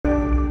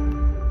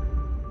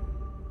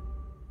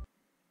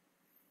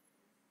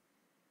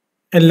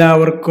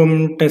എല്ലാവർക്കും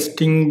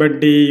testing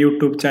buddy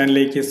YouTube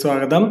ചാനലിലേക്ക്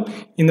സ്വാഗതം.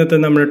 ഇന്നത്തെ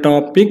നമ്മുടെ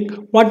topic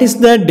what is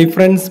the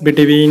difference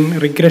between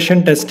regression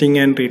testing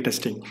and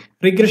റീടെസ്റ്റിംഗ്.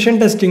 Regression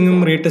ടെസ്റ്റിങ്ങും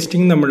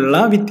റീടെസ്റ്റിംഗും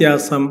തമ്മിലുള്ള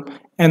വ്യത്യാസം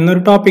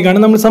എന്നൊരു ടോപ്പിക്കാണ്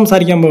നമ്മൾ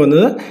സംസാരിക്കാൻ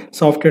പോകുന്നത്.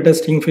 Software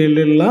testing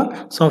ഫീൽഡിലുള്ള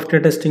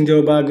software testing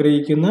job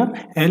ആഗ്രഹിക്കുന്ന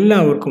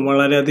എല്ലാവർക്കും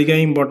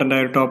വളരെയധികം ഇമ്പോർട്ടൻ്റ്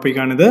ആയ ഒരു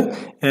ടോപ്പിക്കാണിത്.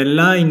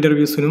 എല്ലാ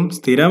ഇൻ്റർവ്യൂസിനും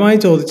സ്ഥിരമായി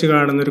ചോദിച്ചു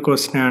കാണുന്നൊരു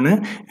ക്വസ്റ്റ്യനാണ്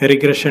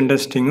റിഗ്രഷൻ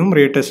ടെസ്റ്റിങ്ങും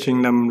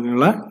റീടെസ്റ്റിംഗും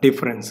തമ്മിലുള്ള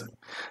ഡിഫറൻസ്.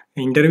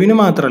 ഇൻ്റർവ്യൂവിന്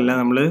മാത്രമല്ല,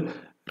 നമ്മൾ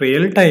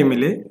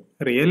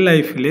റിയൽ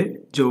ലൈഫിൽ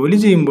ജോലി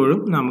ചെയ്യുമ്പോഴും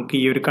നമുക്ക്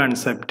ഈ ഒരു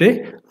കൺസെപ്റ്റ്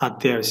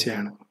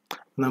അത്യാവശ്യമാണ്.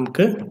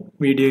 നമുക്ക്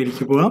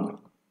വീഡിയോയിലേക്ക് പോവാം.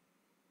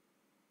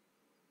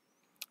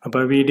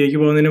 അപ്പോൾ വീഡിയോയ്ക്ക്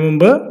പോകുന്നതിന്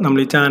മുമ്പ് നമ്മൾ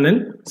ഈ ചാനൽ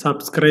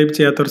സബ്സ്ക്രൈബ്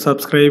ചെയ്യാത്തവർ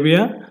സബ്സ്ക്രൈബ്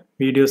ചെയ്യുക,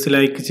 വീഡിയോസ്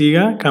ലൈക്ക്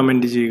ചെയ്യുക,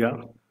 കമൻറ്റ് ചെയ്യുക.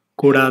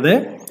 കൂടാതെ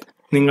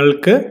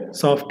നിങ്ങൾക്ക്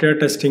സോഫ്റ്റ്വെയർ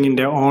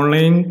ടെസ്റ്റിങ്ങിൻ്റെ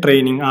ഓൺലൈൻ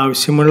ട്രെയിനിങ്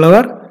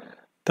ആവശ്യമുള്ളവർ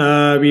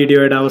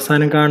വീഡിയോയുടെ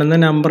അവസാനം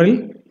കാണുന്ന നമ്പറിൽ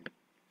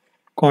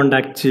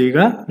കോണ്ടാക്ട് ചെയ്യുക.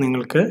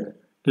 നിങ്ങൾക്ക്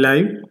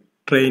ലൈവ്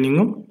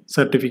ട്രെയിനിങ്ങും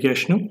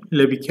സർട്ടിഫിക്കേഷനും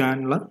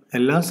ലഭിക്കാനുള്ള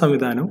എല്ലാ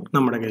സംവിധാനവും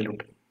നമ്മുടെ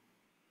കയ്യിലുണ്ട്.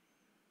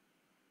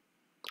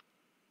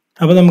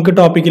 അപ്പോൾ നമുക്ക്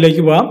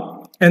ടോപ്പിക്കിലേക്ക് പോവാം.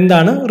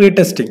 എന്താണ്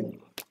റീടെസ്റ്റിംഗ്?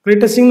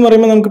 റീടെസ്റ്റിംഗ് എന്ന്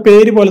പറയുമ്പോൾ നമുക്ക്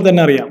പേര് പോലെ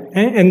തന്നെ അറിയാം.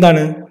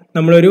 എന്താണ്?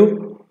 നമ്മളൊരു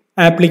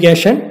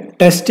ആപ്ലിക്കേഷൻ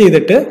ടെസ്റ്റ്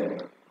ചെയ്തിട്ട്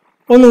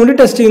ഒന്നുകൂടി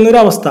ടെസ്റ്റ് ചെയ്യുന്ന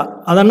ഒരു അവസ്ഥ,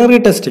 അതാണ്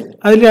റീടെസ്റ്റിംഗ്.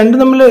 അതിൽ രണ്ട്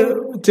നമ്മൾ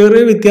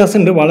ചെറിയ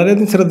വ്യത്യാസമുണ്ട്,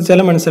 വളരെയധികം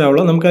ശ്രദ്ധിച്ചാലേ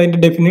മനസ്സിലാവുള്ളൂ. നമുക്ക്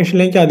അതിൻ്റെ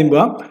ഡെഫിനേഷനിലേക്ക് ആദ്യം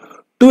പോവാം.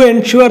 To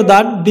ensure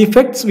that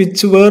defects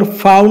which were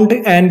found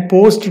and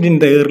posted in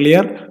the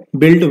earlier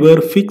build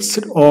were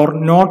fixed or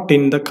not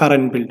in the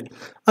current build.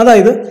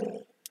 അതായത്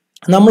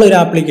നമ്മളൊരു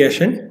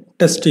ആപ്ലിക്കേഷൻ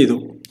ടെസ്റ്റ് ചെയ്തു.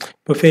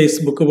 ഇപ്പോൾ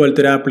ഫേസ്ബുക്ക്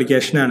പോലത്തെ ഒരു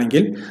ആപ്ലിക്കേഷൻ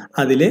ആണെങ്കിൽ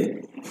അതിൽ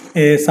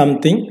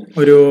സംതിങ്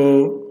ഒരു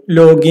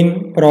ലോഗിൻ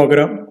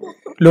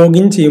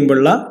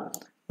ചെയ്യുമ്പോഴുള്ള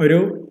ഒരു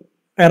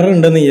എറർ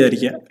ഉണ്ടെന്ന്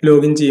വിചാരിക്കുക.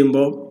 ലോഗിൻ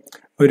ചെയ്യുമ്പോൾ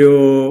ഒരു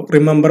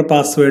റിമെമ്പർ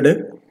പാസ്വേഡ്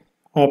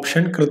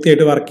ഓപ്ഷൻ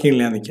കൃത്യമായിട്ട് വർക്ക്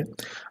ചെയ്യില്ല നിൽക്കുക.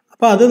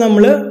 അപ്പോൾ അത്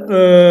നമ്മൾ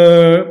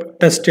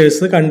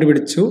ടെസ്റ്റേഴ്സ്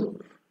കണ്ടുപിടിച്ചു,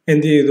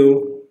 എന്ത് ചെയ്തു,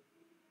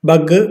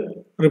 ബഗ്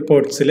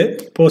റിപ്പോർട്ട്സിൽ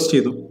പോസ്റ്റ്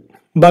ചെയ്തു,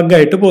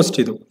 ബഗ്ഗായിട്ട് പോസ്റ്റ്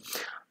ചെയ്തു.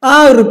 ആ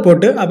ഒരു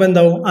റിപ്പോർട്ട് അപ്പോൾ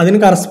എന്താവും,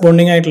 അതിന്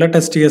കറസ്പോണ്ടിങ് ആയിട്ടുള്ള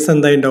ടെസ്റ്റ് കേസ്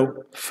എന്തായി ഉണ്ടാവും,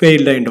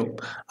 ഫെയിൽഡ് ആയി ഉണ്ടാവും.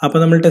 അപ്പോൾ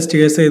നമ്മൾ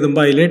ടെസ്റ്റ് കേസ്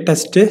എഴുതുമ്പോൾ അതിൽ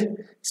ടെസ്റ്റ്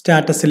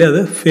സ്റ്റാറ്റസിൽ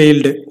അത്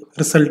ഫെയിൽഡ്,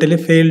 റിസൾട്ടിൽ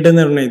ഫെയിൽഡ്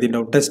എന്ന് പറഞ്ഞാൽ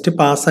എഴുതിയിട്ടുണ്ടാവും. ടെസ്റ്റ്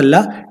പാസ്സല്ല,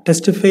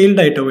 ടെസ്റ്റ് ഫെയിൽഡ്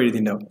ആയിട്ടോ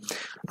എഴുതിയിട്ടുണ്ടാവും.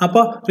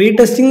 അപ്പോൾ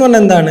റീടെസ്റ്റിംഗ് എന്ന്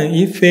പറഞ്ഞാൽ എന്താണ്,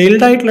 ഈ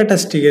ഫെയിൽഡ് ആയിട്ടുള്ള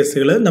ടെസ്റ്റ്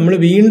കേസുകൾ നമ്മൾ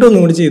വീണ്ടും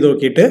ഒന്നുകൂടി ചെയ്ത്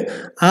നോക്കിയിട്ട്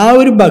ആ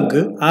ഒരു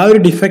ബഗ്, ആ ഒരു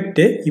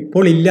ഡിഫക്റ്റ്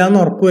ഇപ്പോൾ ഇല്ല എന്ന്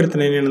ഉറപ്പ്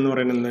വരുത്തുന്നതിനാണെന്ന്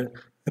പറയുന്നത്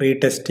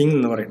റീടെസ്റ്റിംഗ്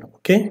എന്ന് പറയുന്നത്.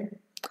 ഓക്കെ,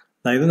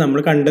 അതായത്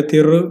നമ്മൾ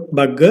കണ്ടെത്തിയൊരു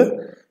ബഗ്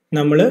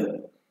നമ്മൾ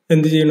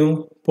എന്ത് ചെയ്യണു,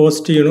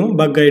 പോസ്റ്റ് ചെയ്യണു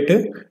ബഗ്ഗായിട്ട്,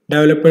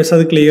 ഡെവലപ്പേഴ്സ്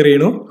അത് ക്ലിയർ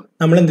ചെയ്യണു.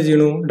 നമ്മൾ എന്ത്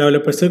ചെയ്യണു,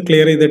 ഡെവലപ്പേഴ്സ്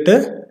ക്ലിയർ ചെയ്തിട്ട്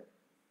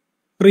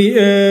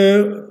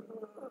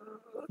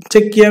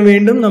ചെക്ക് ചെയ്യാൻ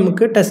വീണ്ടും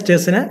നമുക്ക്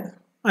ടെസ്റ്റേഴ്സിനെ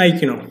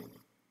അയക്കണം.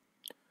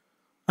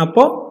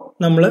 അപ്പോൾ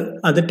നമ്മൾ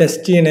അത്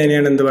ടെസ്റ്റ്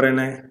ചെയ്യുന്നതിനെയാണ് എന്ത്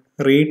പറയണത്,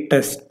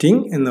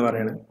 റീടെസ്റ്റിംഗ് എന്ന്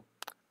പറയുന്നത്.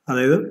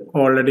 അതായത്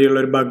ഓൾറെഡി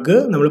ഉള്ളൊരു ബഗ്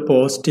നമ്മൾ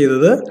പോസ്റ്റ്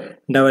ചെയ്തത്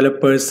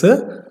ഡെവലപ്പേഴ്സ്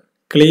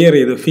ക്ലിയർ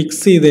ചെയ്ത്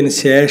ഫിക്സ് ചെയ്തതിന്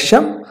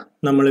ശേഷം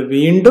നമ്മൾ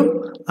വീണ്ടും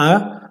ആ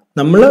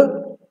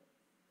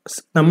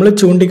നമ്മൾ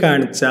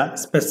ചൂണ്ടിക്കാണിച്ച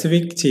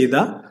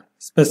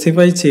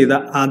സ്പെസിഫൈ ചെയ്ത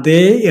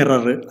അതേ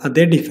എറർ,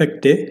 അതേ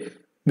ഡിഫക്റ്റ്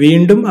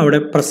വീണ്ടും അവിടെ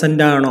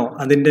പ്രസൻ്റ് ആണോ,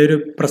 അതിൻ്റെ ഒരു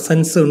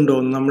പ്രസൻസ് ഉണ്ടോ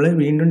എന്ന് നമ്മൾ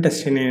വീണ്ടും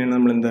ടെസ്റ്റ് ചെയ്യുന്നതിനാണ്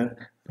നമ്മൾ എന്ത്,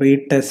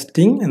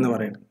 റീടെസ്റ്റിംഗ് എന്ന്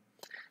പറയുന്നത്.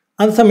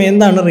 അതേസമയം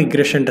എന്താണ്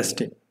റിഗ്രഷൻ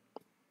ടെസ്റ്റിംഗ്?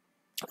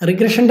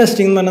 റിഗ്രഷൻ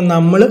ടെസ്റ്റിംഗ് എന്ന് പറഞ്ഞാൽ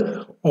നമ്മൾ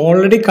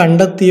ഓൾറെഡി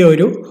കണ്ടെത്തിയ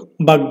ഒരു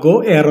ബഗ്ഗോ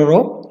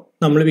എററോ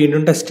നമ്മൾ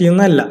വീണ്ടും ടെസ്റ്റ്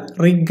ചെയ്യുന്നതല്ല.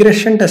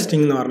 റിഗ്രഷൻ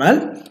ടെസ്റ്റിംഗ് എന്ന് പറഞ്ഞാൽ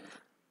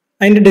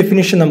അതിൻ്റെ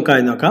ഡെഫിനിഷൻ നമുക്ക്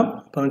ആദ്യം നോക്കാം.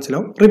 അപ്പോൾ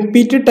മനസ്സിലാവും.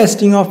 Repeated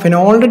testing of N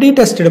already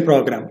tested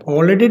programme.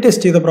 Already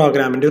test ചെയ്ത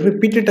പ്രോഗ്രാമിൻ്റെ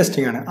റിപ്പീറ്റഡ്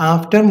ടെസ്റ്റിംഗ് ആണ്.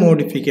 After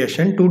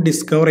modification to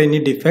discover any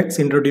defects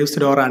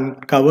introduced or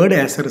uncovered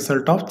as A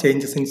result of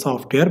changes in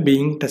software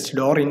being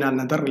tested or in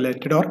another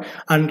related or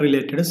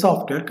unrelated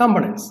software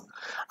components.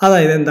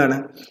 അതായത് എന്താണ്,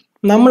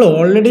 നമ്മൾ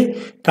already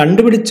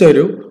കണ്ടുപിടിച്ച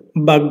ഒരു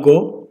ബഗ്ഗോ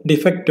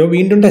ഡിഫക്റ്റോ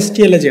വീണ്ടും test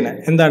ചെയ്യല്ല ചെയ്യണേ.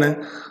 എന്താണ്,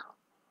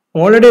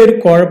 ഓൾറെഡി ഒരു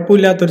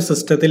കുഴപ്പമില്ലാത്തൊരു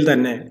സിസ്റ്റത്തിൽ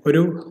തന്നെ,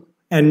 ഒരു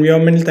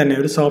എൻവയോൺമെൻറ്റിൽ തന്നെ,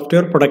 ഒരു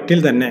സോഫ്റ്റ്വെയർ പ്രൊഡക്റ്റിൽ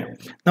തന്നെ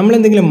നമ്മൾ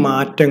എന്തെങ്കിലും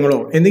മാറ്റങ്ങളോ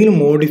എന്തെങ്കിലും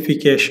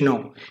മോഡിഫിക്കേഷനോ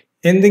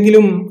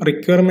എന്തെങ്കിലും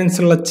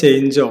റിക്വയർമെൻറ്റ്സുള്ള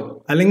ചേഞ്ചോ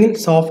അല്ലെങ്കിൽ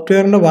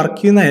സോഫ്റ്റ്വെയറിൻ്റെ വർക്ക്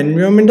ചെയ്യുന്ന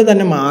എൻവയോൺമെൻറ്റ്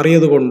തന്നെ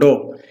മാറിയത് കൊണ്ടോ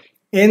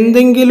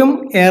എന്തെങ്കിലും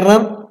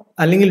എറർ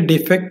അല്ലെങ്കിൽ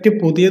ഡിഫക്റ്റ്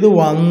പുതിയത്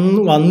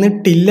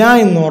വന്നിട്ടില്ല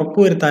എന്ന്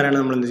ഉറപ്പുവരുത്താനാണ്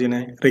നമ്മൾ എന്ത്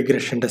ചെയ്യുന്നത്,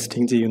 റിഗ്രഷൻ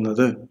ടെസ്റ്റിംഗ്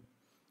ചെയ്യുന്നത്.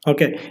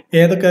 ഓക്കെ,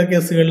 ഏതൊക്കെ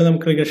കേസുകളിൽ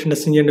നമുക്ക് റിഗ്രഷൻ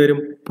ടെസ്റ്റിംഗ് ചെയ്യേണ്ടി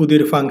വരും?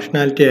 പുതിയൊരു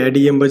ഫങ്ഷനാലിറ്റി ആഡ്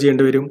ചെയ്യുമ്പോൾ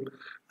ചെയ്യേണ്ടി വരും,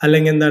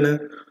 അല്ലെങ്കിൽ എന്താണ്,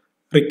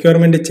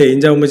 റിക്വയർമെൻറ്റ്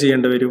ചേഞ്ച് ആകുമ്പോൾ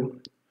ചെയ്യേണ്ടി വരും,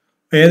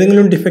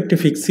 ഏതെങ്കിലും ഡിഫക്റ്റ്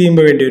ഫിക്സ്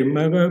ചെയ്യുമ്പോൾ വേണ്ടി വരും.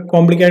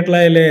 കോംപ്ലിക്കേറ്റഡ്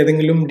ആയാലും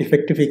ഏതെങ്കിലും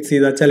ഡിഫക്റ്റ് ഫിക്സ്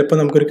ചെയ്താൽ ചിലപ്പോൾ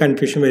നമുക്കൊരു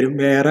കൺഫ്യൂഷൻ വരും,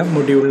 വേറെ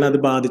മൊഡ്യൂളിനെ അത്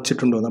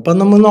ബാധിച്ചിട്ടുണ്ടോ എന്ന്. അപ്പോൾ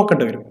നമ്മൾ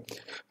നോക്കേണ്ടി വരും.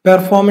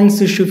 പെർഫോമൻസ്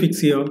ഇഷ്യൂ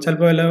ഫിക്സ് ചെയ്യുമോ,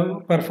 ചിലപ്പോൾ വല്ല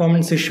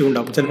പെർഫോമൻസ് ഇഷ്യൂ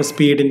ഉണ്ടാവും, ചിലപ്പോൾ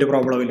സ്പീഡിൻ്റെ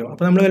പ്രോബ്ലം വരും.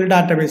 അപ്പോൾ നമ്മൾ വല്ല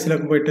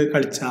ഡാറ്റാബേസിലൊക്കെ പോയിട്ട്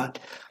കളിച്ചാൽ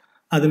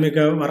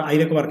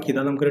അതിലൊക്കെ വർക്ക്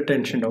ചെയ്താൽ നമുക്കൊരു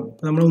ടെൻഷൻ ഉണ്ടാവും.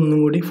 അപ്പോൾ നമ്മൾ ഒന്നും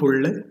കൂടി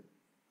ഫുള്ള്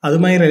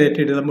അതുമായി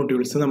റിലേറ്റഡ് ചെയ്ത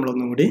മൊഡ്യൂൾസ്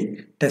നമ്മളൊന്നും കൂടി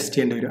ടെസ്റ്റ്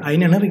ചെയ്യേണ്ടി വരും.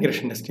 അതിനാണ്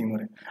റിഗ്രഷൻ ടെസ്റ്റിംഗ് എന്ന്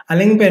പറയുന്നത്.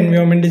 അല്ലെങ്കിൽ ഇപ്പോൾ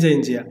എൻവയോൺമെൻറ്റ്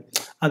ചേഞ്ച് ചെയ്യുക,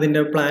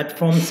 അതിൻ്റെ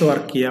പ്ലാറ്റ്ഫോംസ്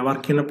വർക്ക്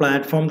ചെയ്യുന്ന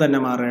പ്ലാറ്റ്ഫോം തന്നെ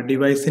മാറുക,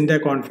 ഡിവൈസിൻ്റെ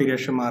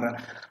കോൺഫിഗറേഷൻ മാറുക,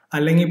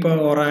 അല്ലെങ്കിൽ ഇപ്പോൾ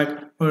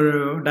ഒരു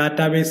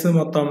ഡാറ്റാബേസ്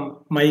മൊത്തം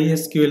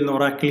MySQL നിന്ന്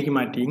ഒറാക്കിലേക്ക്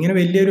മാറ്റി, ഇങ്ങനെ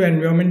വലിയൊരു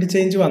എൻവയോൺമെൻറ്റ്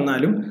ചേഞ്ച്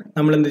വന്നാലും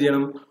നമ്മൾ എന്ത്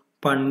ചെയ്യണം?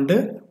 പണ്ട്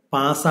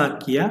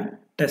പാസ്സാക്കിയ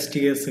ടെസ്റ്റ്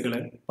കേസുകൾ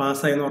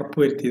പാസ്സായെന്ന് ഉറപ്പ്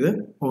വരുത്തിയത്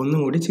ഒന്നും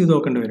കൂടി ചെയ്തു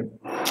നോക്കേണ്ടി വരും.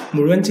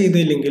 മുഴുവൻ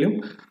ചെയ്തില്ലെങ്കിലും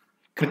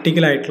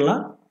ക്രിട്ടിക്കലായിട്ടുള്ള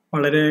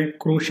വളരെ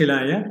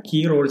ക്രൂഷ്യലായ കീ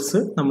റോൾസ്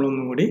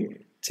നമ്മളൊന്നും കൂടി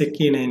ചെക്ക്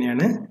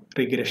ചെയ്യുന്നതിനെയാണ്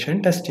റിഗ്രഷൻ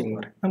ടെസ്റ്റിംഗ് എന്ന്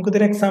പറയുന്നത്.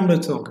 നമുക്കിതൊരു എക്സാമ്പിൾ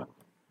വെച്ച് നോക്കാം.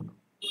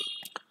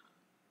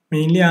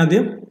 മെയിൻലി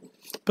ആദ്യം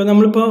ഇപ്പോൾ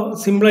നമ്മളിപ്പോൾ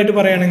സിമ്പിളായിട്ട്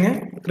പറയുകയാണെങ്കിൽ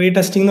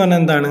റീടെസ്റ്റിംഗ് എന്ന്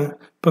പറഞ്ഞാൽ എന്താണ്?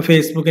 ഇപ്പോൾ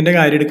ഫേസ്ബുക്കിൻ്റെ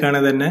കാര്യം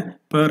എടുക്കുകയാണെങ്കിൽ തന്നെ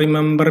ഇപ്പോൾ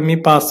റിമെമ്പർ മീ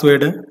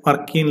പാസ്വേഡ്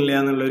വർക്ക് ചെയ്യുന്നില്ല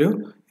എന്നുള്ളൊരു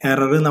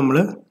എറർ നമ്മൾ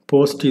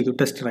പോസ്റ്റ് ചെയ്തു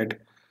ടെസ്റ്ററായിട്ട്.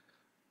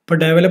 ഇപ്പോൾ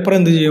ഡെവലപ്പർ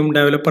എന്ത് ചെയ്യും?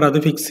 ഡെവലപ്പർ അത്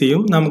ഫിക്സ്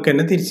ചെയ്യും, നമുക്ക്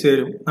തന്നെ തിരിച്ചു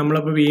തരും.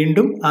 നമ്മളപ്പോൾ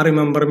വീണ്ടും ആ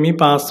റിമെമ്പർ മീ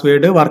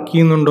പാസ്വേഡ് വർക്ക്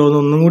ചെയ്യുന്നുണ്ടോ എന്ന്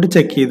ഒന്നും കൂടി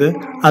ചെക്ക് ചെയ്ത്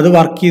അത്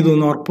വർക്ക് ചെയ്തു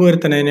എന്ന് ഉറപ്പ്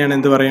വരുത്തുന്നതിനെയാണ്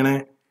എന്ത് പറയണേ?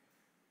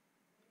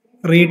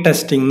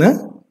 റീടെസ്റ്റിംഗ് എന്ന്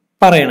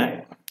പറയണേ.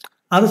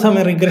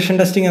 അതേസമയം റിഗ്രഷൻ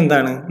ടെസ്റ്റിംഗ്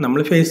എന്താണ്? നമ്മൾ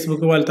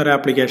ഫേസ്ബുക്ക് പോലത്തെ ഒരു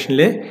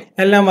ആപ്ലിക്കേഷനിൽ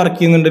എല്ലാം വർക്ക്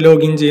ചെയ്യുന്നുണ്ട്,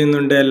 ലോഗിൻ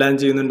ചെയ്യുന്നുണ്ട്, എല്ലാം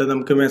ചെയ്യുന്നുണ്ട്,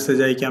 നമുക്ക്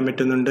മെസ്സേജ് അയക്കാൻ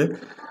പറ്റുന്നുണ്ട്,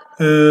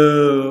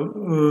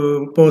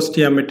 പോസ്റ്റ്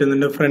ചെയ്യാൻ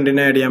പറ്റുന്നുണ്ട്,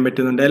 ഫ്രണ്ടിനെ ആഡ് ചെയ്യാൻ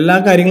പറ്റുന്നുണ്ട്, എല്ലാ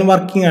കാര്യങ്ങളും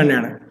വർക്കിംഗ്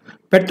തന്നെയാണ്.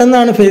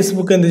 പെട്ടെന്നാണ്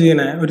ഫേസ്ബുക്ക് എന്ത്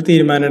ചെയ്യണേ? ഒരു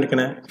തീരുമാനം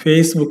എടുക്കണേ,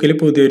 ഫേസ്ബുക്കിൽ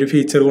പുതിയൊരു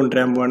ഫീച്ചർ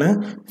കൊണ്ടുവരാൻ പോവാണ്,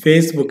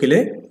 ഫേസ്ബുക്കിൽ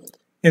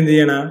എന്ത്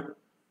ചെയ്യണം?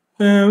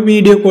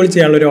 വീഡിയോ കോൾ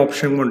ചെയ്യാനുള്ളൊരു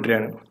ഓപ്ഷൻ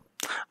കൊണ്ടുവരികയാണ്.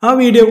 ആ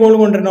വീഡിയോ കോൾ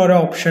കൊണ്ടുവരുന്ന ഒരു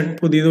ഓപ്ഷൻ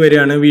പുതിയത്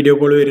വരികയാണ്, വീഡിയോ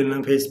കോൾ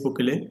വരുന്നത്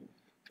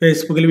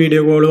ഫേസ്ബുക്കിൽ വീഡിയോ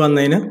കോൾ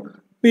വന്നതിന്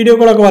വീഡിയോ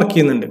കോളൊക്കെ വർക്ക്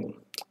ചെയ്യുന്നുണ്ട്.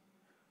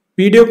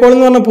 വീഡിയോ കോൾ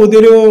എന്ന് പറഞ്ഞാൽ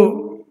പുതിയൊരു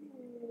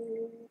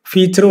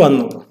ഫീച്ചർ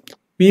വന്നു,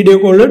 വീഡിയോ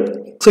കോൾ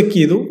ചെക്ക്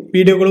ചെയ്തു,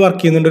 വീഡിയോ കോൾ വർക്ക്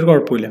ചെയ്യുന്നുണ്ട്, ഒരു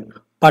കുഴപ്പമില്ല.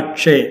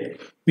 പക്ഷേ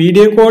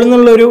വീഡിയോ കോൾ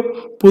എന്നുള്ളൊരു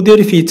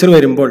പുതിയൊരു ഫീച്ചർ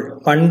വരുമ്പോൾ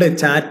പണ്ട്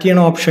ചാറ്റ്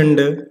ചെയ്യണ ഓപ്ഷൻ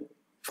ഉണ്ട്,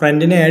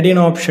 ഫ്രണ്ടിനെ ആഡ്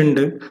ചെയ്യണ ഓപ്ഷൻ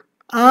ഉണ്ട്,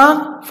 ആ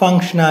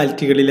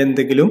ഫങ്ഷനാലിറ്റികളിൽ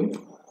എന്തെങ്കിലും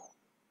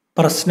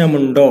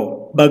പ്രശ്നമുണ്ടോ,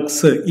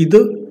 ബഗ്സ്, ഇത്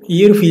ഈ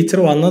ഒരു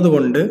ഫീച്ചർ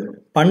വന്നതുകൊണ്ട്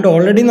പണ്ട്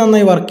ഓൾറെഡി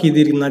നന്നായി വർക്ക്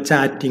ചെയ്തിരുന്ന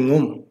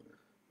ചാറ്റിങ്ങും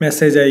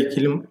മെസ്സേജ്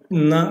അയക്കലും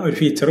എന്ന ഒരു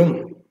ഫീച്ചറും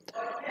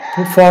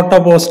ഫോട്ടോ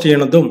പോസ്റ്റ്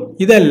ചെയ്യണതും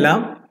ഇതെല്ലാം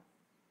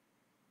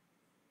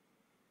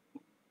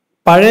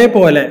പഴയ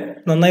പോലെ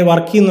നന്നായി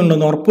വർക്ക്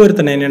ചെയ്യുന്നുണ്ടോന്ന് ഉറപ്പ്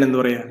വരുത്തുന്നതിനാണ് എന്ത്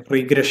പറയുക?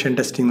 റിഗ്രഷൻ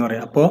ടെസ്റ്റിംഗ് എന്ന്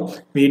പറയുക. അപ്പോൾ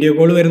വീഡിയോ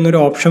കോൾ വരുന്ന ഒരു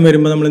ഓപ്ഷൻ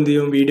വരുമ്പോൾ നമ്മൾ എന്ത്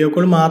ചെയ്യും? വീഡിയോ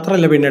കോൾ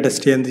മാത്രമല്ല പിന്നെ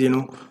ടെസ്റ്റ് ചെയ്യാൻ എന്ത്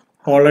ചെയ്യണം?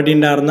 ഓൾറെഡി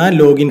ഉണ്ടായിരുന്ന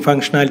ലോഗിൻ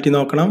ഫംഗ്ഷനാലിറ്റി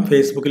നോക്കണം,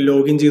 ഫേസ്ബുക്കിൽ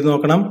ലോഗിൻ ചെയ്ത്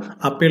നോക്കണം,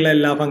 അപ്പോഴുള്ള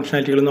എല്ലാ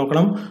ഫംഗ്ഷനാലിറ്റികളും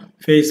നോക്കണം,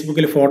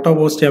 ഫേസ്ബുക്കിൽ ഫോട്ടോ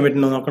പോസ്റ്റ് ചെയ്യാൻ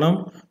പറ്റുന്നുണ്ടോ നോക്കണം,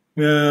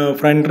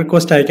 ഫ്രണ്ട്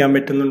റിക്വസ്റ്റ് അയക്കാൻ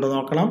പറ്റുന്നുണ്ടോ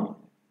നോക്കണം,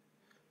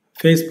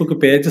 ഫേസ്ബുക്ക്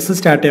പേജസ്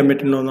സ്റ്റാർട്ട് ചെയ്യാൻ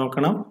പറ്റുന്നുണ്ടോ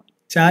നോക്കണം,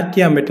 ചാറ്റ്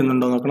ചെയ്യാൻ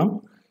പറ്റുന്നുണ്ടോ നോക്കണം.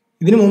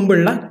 ഇതിനു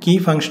മുമ്പുള്ള കീ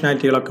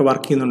ഫംഗ്ഷനാലിറ്റികളൊക്കെ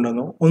വർക്ക്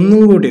ചെയ്യുന്നുണ്ടോ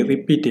ഒന്നും കൂടി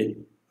റിപ്പീറ്റ് ചെയ്യും.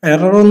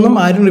 എററൊന്നും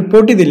ആരും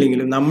റിപ്പോർട്ട്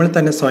ചെയ്തില്ലെങ്കിലും നമ്മൾ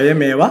തന്നെ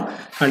സ്വയമേവ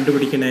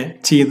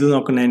ചെയ്തു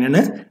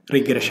നോക്കുന്നതിനാണ്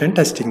റിഗ്രഷൻ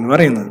ടെസ്റ്റിംഗ് എന്ന്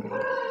പറയുന്നത്.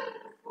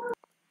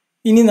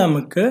 ഇനി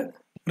നമുക്ക്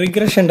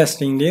റിഗ്രഷൻ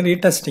ടെസ്റ്റിങ്ങിൻ്റെയും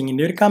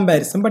റീടെസ്റ്റിങ്ങിൻ്റെയും ഒരു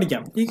കമ്പാരിസൺ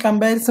പഠിക്കാം. ഈ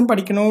കമ്പാരിസൺ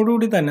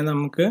പഠിക്കുന്നതോടുകൂടി തന്നെ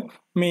നമുക്ക്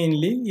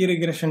മെയിൻലി ഈ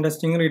റിഗ്രഷൻ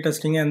ടെസ്റ്റിംഗ്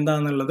റീടെസ്റ്റിംഗ്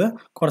എന്താണെന്നുള്ളത്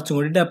കുറച്ചും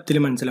കൂടി ഡെപ്തിൽ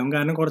മനസ്സിലാവും.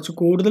 കാരണം കുറച്ച്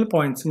കൂടുതൽ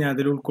പോയിന്റ്സ് ഞാൻ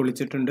അതിൽ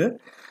ഉൾക്കൊള്ളിച്ചിട്ടുണ്ട്.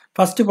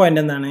 ഫസ്റ്റ്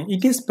പോയിന്റ് എന്താണ്?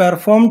 It is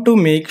perform to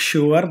make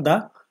sure the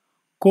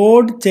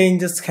code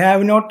changes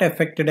have not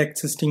affected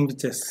existing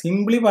features.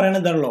 Simply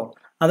പറയണതല്ലോ,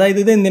 അതായത്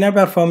ഇത് എന്തിനാണ്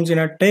പെർഫോം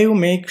ചെയ്യണം? ടു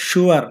മേക്ക്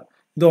ഷുവർ,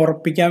 ഇത്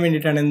ഉറപ്പിക്കാൻ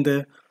വേണ്ടിയിട്ടാണ്. എന്ത്?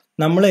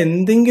 നമ്മൾ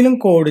എന്തെങ്കിലും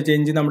കോഡ്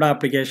ചേഞ്ച് നമ്മുടെ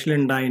ആപ്ലിക്കേഷനിൽ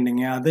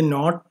ഉണ്ടായിട്ടുണ്ടെങ്കിൽ അത്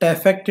നോട്ട്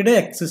എഫക്റ്റഡ്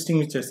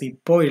എക്സിസ്റ്റിംഗ് ഫീച്ചേഴ്സ്,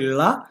 ഇപ്പോൾ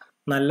ഉള്ള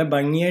നല്ല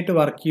ഭംഗിയായിട്ട്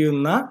വർക്ക്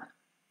ചെയ്യുന്ന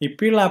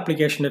ഇപ്പോഴുള്ള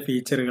ആപ്ലിക്കേഷൻ്റെ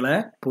ഫീച്ചറുകളെ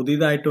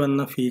പുതിയതായിട്ട്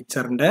വന്ന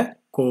ഫീച്ചറിൻ്റെ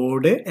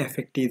കോഡ്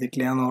എഫക്റ്റ്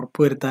ചെയ്തിട്ടില്ല എന്ന്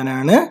ഉറപ്പ്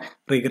വരുത്താനാണ്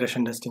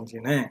റിഗ്രഷൻ ടെസ്റ്റിംഗ്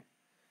ചെയ്യുന്നത്.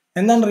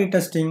 എന്താണ്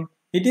റീടെസ്റ്റിംഗ്?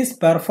 It is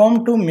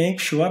performed to make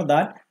sure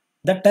that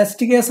the test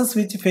cases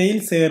which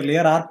fails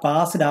earlier are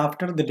passed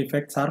after the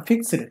defects are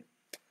fixed.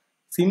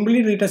 Simply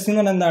റീടെസ്റ്റിംഗ്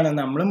എന്ന് പറഞ്ഞാൽ എന്താണ്?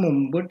 നമ്മൾ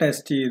മുമ്പ്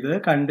ടെസ്റ്റ് ചെയ്ത്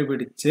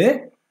കണ്ടുപിടിച്ച്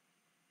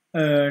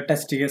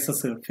ടെസ്റ്റ്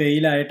കേസസ്,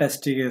 ഫെയിലായ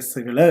ടെസ്റ്റ്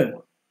കേസുകൾ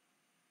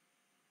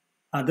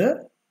അത്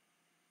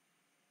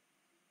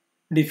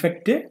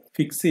ഡിഫക്റ്റ്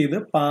ഫിക്സ് ചെയ്ത്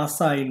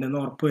പാസ്സായിട്ടുണ്ടെന്ന്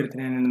ഉറപ്പ്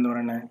വരുത്തുന്നതിനാണ് എന്ന്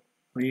പറയുന്നത്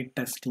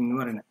റീടെസ്റ്റിംഗ് എന്ന്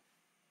പറയുന്നത്.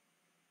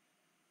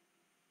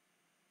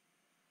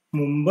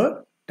 മുമ്പ്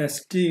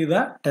ടെസ്റ്റ് ചെയ്ത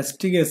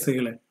ടെസ്റ്റ്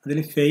കേസുകൾ, അതിൽ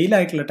ഫെയിൽ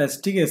ആയിട്ടുള്ള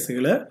ടെസ്റ്റ്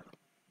കേസുകൾ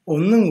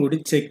ഒന്നും കൂടി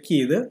ചെക്ക്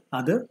ചെയ്ത്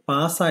അത്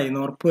പാസ്സായി എന്ന്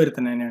ഉറപ്പ്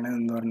വരുത്തുന്നതിനാണ്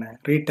എന്ന് പറയുന്നത്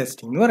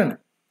റീടെസ്റ്റിംഗ് എന്ന് പറയുന്നത്.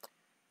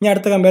 ഇനി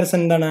അടുത്ത കമ്പാരിസൺ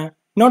എന്താണ്?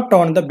 Not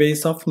on the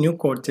base of new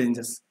code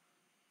changes.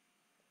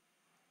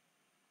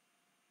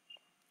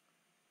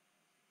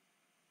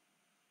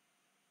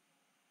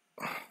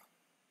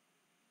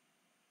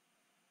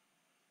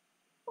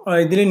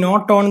 ഇതിൽ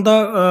not on the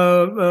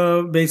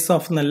base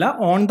of എന്നല്ല,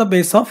 on the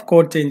base of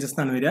code changes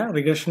എന്നാണ് വരിക.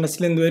 റിഗ്രഷൻ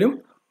ടെസ്റ്റിൽ എന്ത് വരും?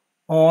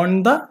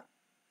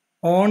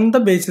 On the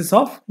basis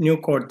of new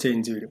code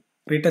change വരും.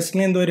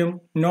 റീടെസ്റ്റിംഗ് എന്ത് വരും?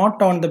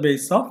 Not on the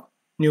base of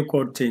new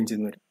code change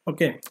എന്ന് വരും.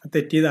 ഓക്കെ,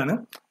 തെറ്റിയതാണ്.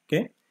 ഓക്കെ,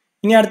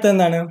 ഇനി അടുത്തത്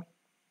എന്താണ്?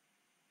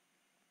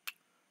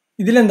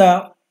 ഇതിലെന്താ?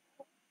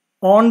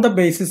 On the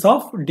basis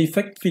of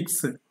defect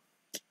fix.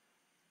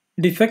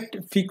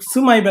 Defect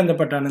ഫിക്സുമായി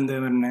ബന്ധപ്പെട്ടാണ് എന്ത്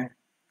വരുന്നത്?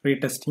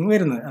 റീടെസ്റ്റിംഗ്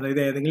വരുന്നത്.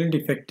 അതായത് ഏതെങ്കിലും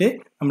ഡിഫക്റ്റ്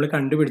നമ്മൾ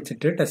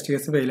കണ്ടുപിടിച്ചിട്ട് ടെസ്റ്റ്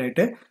കേസ്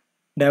ഫെയിലായിട്ട്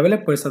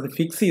ഡെവലപ്പേഴ്സ് അത്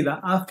ഫിക്സ് ചെയ്ത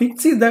ആ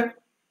ഫിക്സ് ചെയ്ത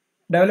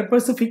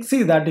ഡെവലപ്പേഴ്സ് ഫിക്സ്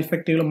ചെയ്ത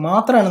ഡിഫക്റ്റുകൾ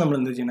മാത്രമാണ് നമ്മൾ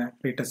എന്ത് ചെയ്യുന്നത്,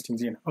 റീടെസ്റ്റിംഗ്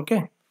ചെയ്യുന്നത്. ഓക്കെ,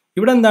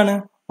 ഇവിടെ എന്താണ്,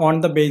 on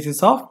the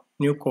basis of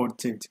new code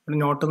change. ഇവിടെ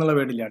നോട്ട് എന്നുള്ള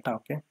വേർഡ് ഇല്ല കേട്ടോ.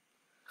 ഓക്കെ,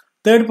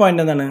 തേർഡ്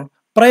പോയിന്റ് എന്താണ്,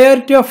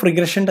 priority of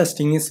regression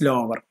testing is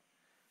lower.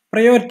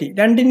 Priority,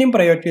 രണ്ടിൻ്റെയും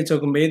പ്രയോറിറ്റി വെച്ച്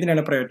നോക്കുമ്പോൾ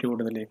ഏതിനാണ് പ്രയോറിറ്റി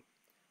കൂടുതൽ?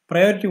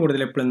 പ്രയോറിറ്റി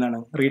കൂടുതൽ എപ്പോഴും എന്താണ്,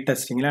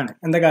 റീടെസ്റ്റിങ്ങിലാണ്.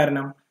 എന്താ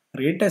കാരണം,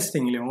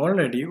 റീടെസ്റ്റിങ്ങിൽ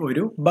ഓൾറെഡി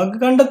ഒരു ബഗ്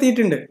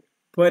കണ്ടെത്തിയിട്ടുണ്ട്.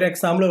 ഇപ്പോൾ ഒരു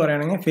എക്സാമ്പിൾ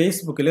പറയുകയാണെങ്കിൽ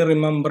ഫേസ്ബുക്കിൽ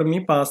റിമെമ്പർ മീ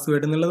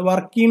പാസ്വേഡ് എന്നുള്ളത്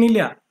വർക്ക്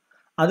ചെയ്യണില്ല,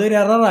 അതൊരു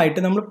എററായിട്ട്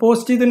നമ്മൾ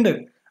പോസ്റ്റ് ചെയ്തിട്ടുണ്ട്.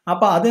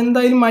 അപ്പോൾ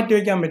അതെന്തായാലും മാറ്റി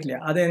വയ്ക്കാൻ പറ്റില്ല.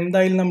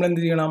 അതെന്തായാലും നമ്മൾ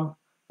എന്ത് ചെയ്യണം,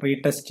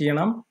 റീടെസ്റ്റ്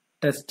ചെയ്യണം,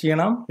 ടെസ്റ്റ്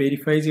ചെയ്യണം,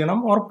 വെരിഫൈ ചെയ്യണം,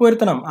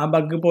 ഉറപ്പുവരുത്തണം ആ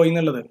ബഗ് പോയി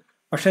എന്നുള്ളത്.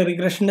 പക്ഷേ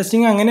റിഗ്രഷൻ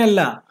ടെസ്റ്റിംഗ്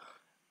അങ്ങനെയല്ല.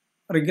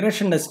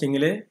 റിഗ്രഷൻ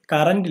ടെസ്റ്റിങ്ങിൽ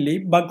കറന്റ്ലി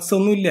ബഗ്സ്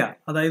ഒന്നുമില്ല.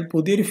 അതായത്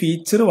പുതിയൊരു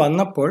ഫീച്ചർ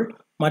വന്നപ്പോൾ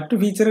മറ്റു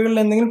ഫീച്ചറുകളിൽ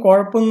എന്തെങ്കിലും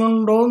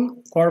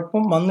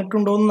കുഴപ്പം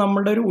വന്നിട്ടുണ്ടോ എന്ന്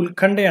നമ്മളുടെ ഒരു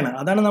ഉത്കണ്ഠയാണ്.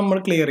 അതാണ് നമ്മൾ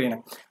ക്ലിയർ ചെയ്യണം.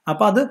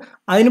 അപ്പോൾ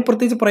അതിന്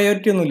പ്രത്യേകിച്ച്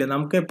പ്രയോറിറ്റി ഒന്നുമില്ല.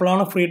 നമുക്ക്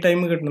എപ്പോഴാണ് ഫ്രീ ടൈം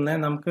കിട്ടുന്നത്,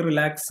 നമുക്ക്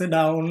റിലാക്സ്ഡ്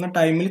ആവുന്ന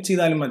ടൈമിൽ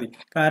ചെയ്താലും മതി.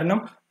 കാരണം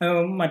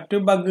മറ്റു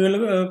ബഗ്ഗുകൾ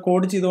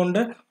കോഡ് ചെയ്തുകൊണ്ട്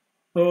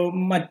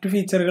മറ്റു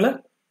ഫീച്ചറുകൾ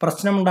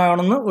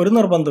പ്രശ്നമുണ്ടാകണമെന്ന് ഒരു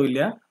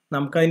നിർബന്ധമില്ല.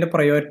 നമുക്ക് അതിൻ്റെ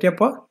പ്രയോറിറ്റി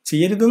അപ്പോൾ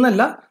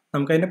ചെയ്യരുതെന്നല്ല,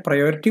 നമുക്ക് അതിൻ്റെ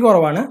പ്രയോറിറ്റി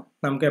കുറവാണ്.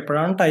 നമുക്ക്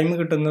എപ്പോഴാണ് ടൈം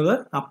കിട്ടുന്നത്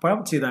അപ്പോൾ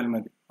ചെയ്താൽ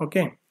മതി.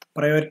 ഓക്കെ,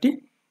 പ്രയോറിറ്റി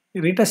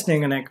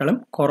റീടെസ്റ്റിങ്ങിനേക്കാളും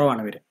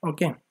കുറവാണ് വരിക.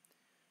 Okay,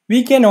 we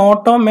can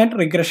automate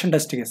regression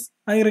test case.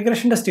 ആ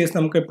റിഗ്രഷൻ ടെസ്റ്റ് കേസ്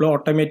നമുക്ക് എപ്പോഴും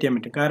ഓട്ടോമേറ്റ് ചെയ്യാൻ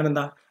പറ്റും. കാരണം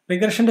എന്താ,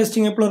 റിഗ്രഷൻ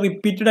ടെസ്റ്റിംഗ് എപ്പോഴും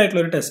റിപ്പീറ്റഡ്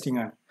ആയിട്ടുള്ള ഒരു ടെസ്റ്റിംഗ്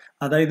ആണ്.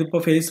 അതായത്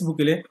ഇപ്പോൾ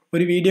ഫേസ്ബുക്കിൽ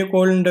ഒരു വീഡിയോ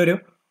കോളിൻ്റെ ഒരു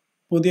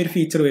പുതിയൊരു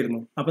ഫീച്ചർ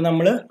വരുന്നു. അപ്പോൾ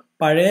നമ്മൾ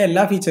പഴയ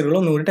എല്ലാ ഫീച്ചറുകളും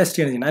ഒന്നുകൂടി ടെസ്റ്റ്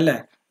ചെയ്യണം അല്ലേ.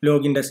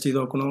 ലോഗിൻ ടെസ്റ്റ്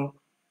ചെയ്ത് നോക്കണു,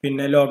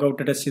 പിന്നെ ലോഗ്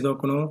ഔട്ട് ടെസ്റ്റ് ചെയ്ത്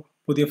നോക്കണു,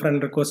 പുതിയ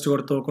ഫ്രണ്ട് റിക്വസ്റ്റ്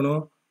കൊടുത്ത് നോക്കണു,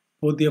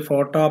 പുതിയ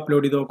ഫോട്ടോ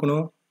അപ്ലോഡ് ചെയ്ത് നോക്കണു,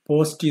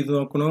 പോസ്റ്റ് ചെയ്ത്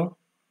നോക്കണു,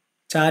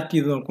 ചാറ്റ്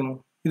ചെയ്ത് നോക്കണു.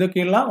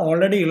 ഇതൊക്കെയുള്ള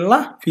ഓൾറെഡി ഉള്ള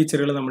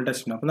ഫീച്ചറുകൾ നമ്മൾ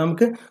ടെസ്റ്റ് ചെയ്യണം. അപ്പോൾ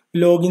നമുക്ക്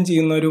ലോഗിൻ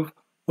ചെയ്യുന്ന ഒരു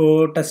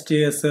ടെസ്റ്റ്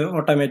കേസ്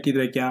ഓട്ടോമേറ്റ് ചെയ്ത്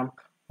വെക്കാം.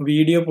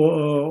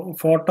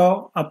 ഫോട്ടോ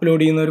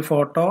അപ്ലോഡ്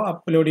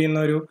ചെയ്യുന്ന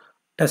ഒരു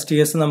ടെസ്റ്റ്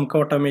കേസ് നമുക്ക്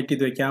ഓട്ടോമേറ്റ്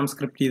ചെയ്ത് വെക്കാം,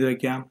 സ്ക്രിപ്റ്റ് ചെയ്ത്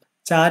വെക്കാം.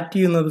 ചാറ്റ്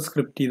ചെയ്യുന്നത്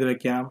സ്ക്രിപ്റ്റ് ചെയ്ത്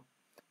വെക്കാം.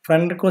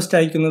 ഫ്രണ്ട് റിക്വസ്റ്റ്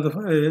അയക്കുന്നത്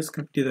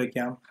സ്ക്രിപ്റ്റ് ചെയ്ത്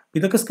വെക്കാം.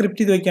 ഇതൊക്കെ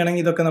സ്ക്രിപ്റ്റ് ചെയ്ത്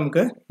വെക്കുകയാണെങ്കിൽ ഇതൊക്കെ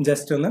നമുക്ക്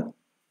ജസ്റ്റ് ഒന്ന്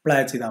പ്ലേ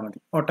ചെയ്താൽ മതി,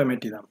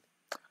 ഓട്ടോമേറ്റ് ചെയ്താൽ മതി.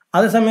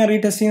 അതേസമയം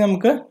റീടെസ്റ്റിംഗ്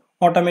നമുക്ക്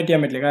ഓട്ടോമേറ്റ്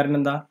ചെയ്യാൻ പറ്റില്ല. കാരണം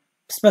എന്താ,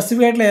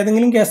 സ്പെസിഫിക് ആയിട്ടുള്ള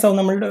ഏതെങ്കിലും കേസാവും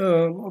നമ്മൾ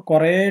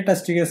കുറേ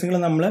ടെസ്റ്റ് കേസുകൾ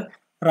നമ്മൾ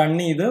റൺ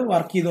ചെയ്ത്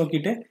വർക്ക് ചെയ്ത്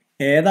നോക്കിയിട്ട്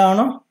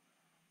ഏതാണോ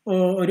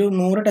ഒരു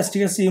 100 ടെസ്റ്റ്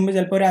കേസ് ചെയ്യുമ്പോൾ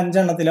ചിലപ്പോൾ ഒരു 5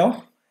 എണ്ണത്തിലോ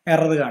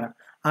എറർ കാണാം.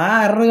 ആ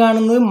എറർ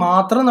കാണുന്നത്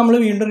മാത്രം നമ്മൾ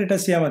വീണ്ടും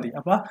റീടെസ്റ്റ് ചെയ്യാൻ മതി.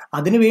 അപ്പോൾ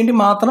അതിന് വേണ്ടി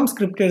മാത്രം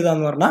സ്ക്രിപ്റ്റ്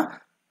എഴുതാന്ന് പറഞ്ഞാൽ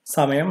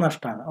സമയം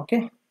നഷ്ടമാണ്. ഓക്കെ,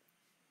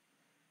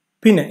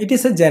 പിന്നെ it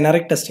is A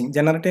generic testing.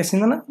 Generic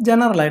testing എന്ന് പറഞ്ഞാൽ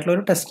ജനറൽ ആയിട്ടുള്ള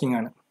ഒരു ടെസ്റ്റിംഗ്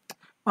ആണ്.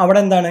 അവിടെ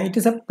എന്താണ്, it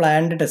is A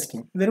planned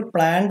testing. ഇതൊരു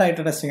പ്ലാൻഡ്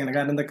ആയിട്ട് ടെസ്റ്റിംഗ് ആണ്.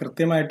 കാരണം എന്താ,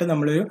 കൃത്യമായിട്ട്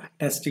നമ്മളൊരു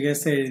ടെസ്റ്റ്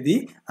കേസ് എഴുതി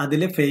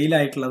അതിൽ ഫെയിൽ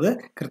ആയിട്ടുള്ളത്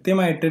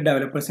കൃത്യമായിട്ട്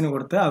ഡെവലപ്പേഴ്സിന്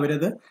കൊടുത്ത്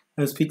അവരത്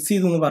ഫിക്സ്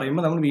ചെയ്തു എന്ന്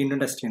പറയുമ്പോൾ നമ്മൾ വീണ്ടും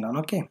ടെസ്റ്റ് ചെയ്യണം.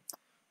 Okay,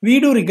 we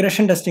do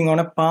regression testing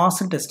on A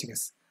passed test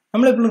case.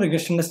 നമ്മളെപ്പോഴും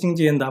റിഗ്രഷൻ ടെസ്റ്റിംഗ്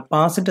ചെയ്യുന്നത്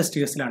പാസ്ഡ് ടെസ്റ്റ്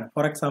കേസിലാണ്.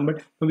 ഫോർ എക്സാമ്പിൾ,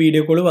 ഇപ്പോൾ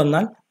വീഡിയോ കോൾ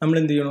വന്നാൽ നമ്മൾ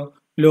എന്ത് ചെയ്യണം,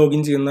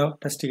 ലോഗിൻ ചെയ്യുന്ന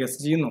ടെസ്റ്റ് കേസ്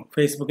ചെയ്യുന്നു.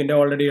 ഫേസ്ബുക്കിൻ്റെ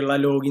ഓൾറെഡി ഉള്ള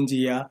ലോഗിൻ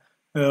ചെയ്യുക,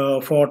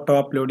 ഫോട്ടോ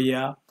അപ്ലോഡ്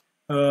ചെയ്യുക,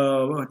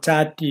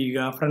 ചാറ്റ്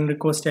ചെയ്യുക, ഫ്രണ്ട്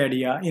റിക്വസ്റ്റ് ആഡ്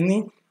ചെയ്യുക എന്നീ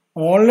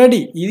ഓൾറെഡി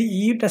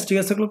ഈ ടെസ്റ്റ്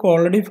കേസുകൾക്ക്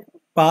ഓൾറെഡി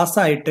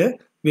പാസ്സായിട്ട്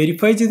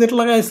വെരിഫൈ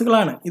ചെയ്തിട്ടുള്ള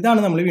കേസുകളാണ്. ഇതാണ്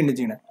നമ്മൾ വീണ്ടും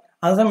ചെയ്യുന്നത്.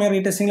 അതേസമയം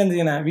റീടെസ്റ്റിംഗിൽ എന്ത്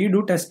ചെയ്യണം, we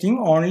do testing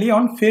only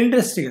on failed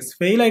test case.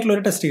 Fail ആയിട്ടുള്ള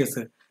ഒരു test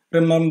case,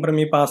 remember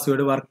me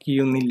password work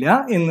ചെയ്യുന്നില്ല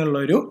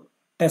എന്നുള്ളൊരു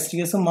ടെസ്റ്റ്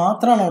കേസ്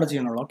മാത്രമാണ് അവിടെ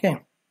ചെയ്യണുള്ളൂ. ഓക്കെ,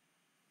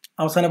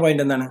 അവസാന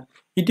പോയിന്റ് എന്താണ്,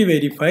 it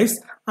verifies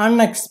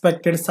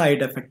unexpected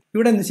side effect.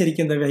 ഇവിടെ എന്ത്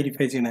ശരിക്കും എന്താ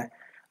വെരിഫൈ ചെയ്യണേ,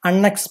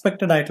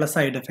 അൺഎക്സ്പെക്റ്റഡ് ആയിട്ടുള്ള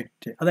സൈഡ്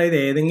എഫക്റ്റ്. അതായത്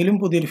ഏതെങ്കിലും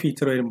പുതിയൊരു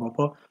ഫീച്ചർ വരുമ്പോൾ,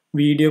 ഇപ്പോൾ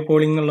വീഡിയോ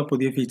കോളിംഗ് എന്നുള്ള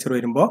പുതിയ ഫീച്ചർ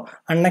വരുമ്പോൾ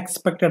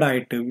അൺഎക്സ്പെക്റ്റഡ്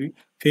ആയിട്ട്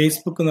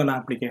ഫേസ്ബുക്ക് എന്ന് പറഞ്ഞ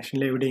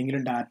ആപ്ലിക്കേഷനിൽ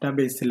എവിടെയെങ്കിലും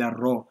ഡാറ്റാബേസിൽ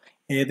എററോ,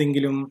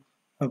 ഏതെങ്കിലും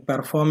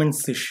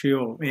പെർഫോമൻസ്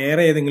ഇഷ്യൂയോ,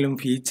 വേറെ ഏതെങ്കിലും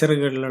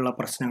ഫീച്ചറുകളിലുള്ള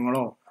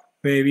പ്രശ്നങ്ങളോ,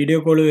 വീഡിയോ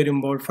കോൾ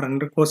വരുമ്പോൾ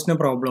ഫ്രണ്ട് റിക്വസ്റ്റിന്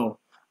പ്രോബ്ലമോ,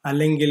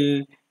 അല്ലെങ്കിൽ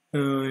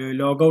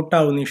ലോഗ് ഔട്ട്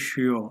ആവുന്ന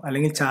ഇഷ്യൂയോ,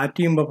 അല്ലെങ്കിൽ ചാറ്റ്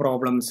ചെയ്യുമ്പോൾ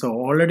പ്രോബ്ലംസോ,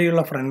 ഓൾറെഡി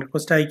ഉള്ള ഫ്രണ്ട്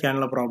റിക്വസ്റ്റ്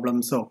അയക്കാനുള്ള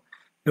പ്രോബ്ലംസോ,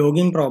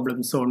 ലോഗിൻ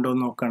പ്രോബ്ലംസോ ഉണ്ടോ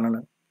എന്ന് നോക്കാനാണ്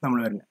നമ്മൾ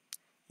വരുന്നത്.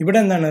 ഇവിടെ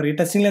എന്താണ്,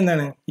 റീടെസ്റ്റിംഗിൽ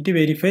എന്താണ്, it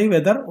verify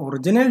whether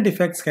original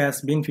defects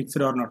has been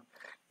fixed or not.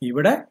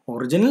 ഇവിടെ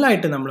ഒറിജിനൽ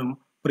ആയിട്ട് നമ്മൾ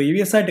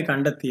പ്രീവിയസ് ആയിട്ട്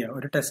കണ്ടെത്തിയ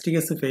ഒരു ടെസ്റ്റ്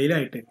കേസ് ഫെയിൽ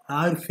ആയിട്ട്, ആ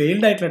ഒരു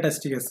ഫെയിൽഡ് ആയിട്ടുള്ള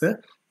ടെസ്റ്റ് കേസ്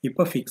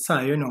ഇപ്പോൾ ഫിക്സ്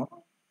ആയോനോ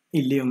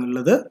ഇല്ലയോ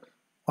എന്നുള്ളത്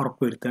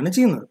ഉറപ്പുവരുത്തുകയാണ്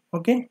ചെയ്യുന്നത്.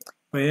 ഓക്കെ,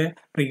 അപ്പോൾ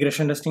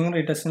റിഗ്രഷൻ ടെസ്റ്റിംഗും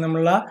റീടെസ്റ്റിംഗും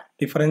തമ്മിലുള്ള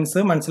ഡിഫറൻസ്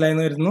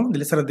മനസ്സിലായെന്ന് വരുന്നു.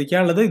 ഇതിൽ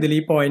ശ്രദ്ധിക്കാനുള്ളത്, ഇതിൽ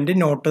ഈ പോയിന്റ്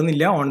നോട്ട്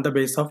എന്നില്ല, on the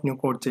base of new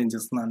code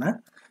changes എന്നാണ്.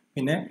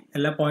 പിന്നെ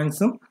എല്ലാ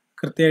പോയിന്റ്സും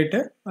കൃത്യമായിട്ട്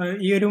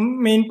ഈ ഒരു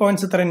മെയിൻ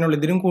പോയിന്റ്സ് ഇത്ര തന്നെയുള്ളൂ.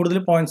 ഇതിലും കൂടുതൽ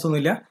പോയിന്റ്സ്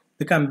ഒന്നുമില്ല.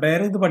 ഇത്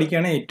കമ്പയർ ചെയ്ത്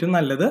പഠിക്കുകയാണ് ഏറ്റവും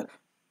നല്ലത്.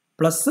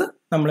 പ്ലസ്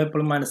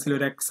നമ്മളെപ്പോഴും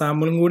മനസ്സിലൊരു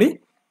എക്സാമ്പിളും കൂടി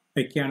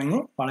വെക്കുകയാണെങ്കിൽ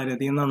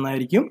വളരെയധികം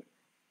നന്നായിരിക്കും.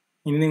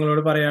 ഇനി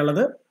നിങ്ങളോട്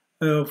പറയാനുള്ളത്,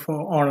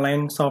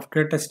 ഓൺലൈൻ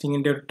സോഫ്റ്റ്വെയർ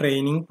ടെസ്റ്റിങ്ങിൻ്റെ ഒരു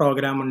ട്രെയിനിങ്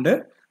പ്രോഗ്രാം ഉണ്ട്.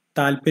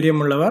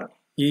 താല്പര്യമുള്ളവർ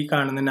ഈ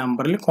കാണുന്ന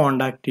നമ്പറിൽ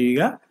കോൺടാക്ട്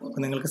ചെയ്യുക.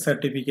 നിങ്ങൾക്ക്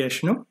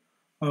സർട്ടിഫിക്കേഷനും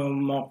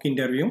മോക്ക്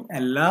ഇൻ്റർവ്യൂവും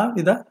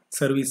എല്ലാവിധ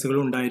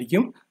സർവീസുകളും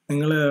ഉണ്ടായിരിക്കും.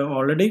 നിങ്ങൾ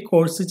ഓൾറെഡി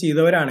കോഴ്സ്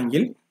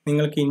ചെയ്തവരാണെങ്കിൽ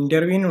നിങ്ങൾക്ക്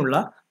ഇൻ്റർവ്യൂവിനുള്ള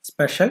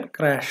സ്പെഷ്യൽ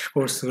ക്രാഷ്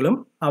കോഴ്സുകളും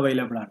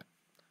അവൈലബിൾ ആണ്.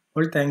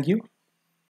 അപ്പോൾ താങ്ക് യു.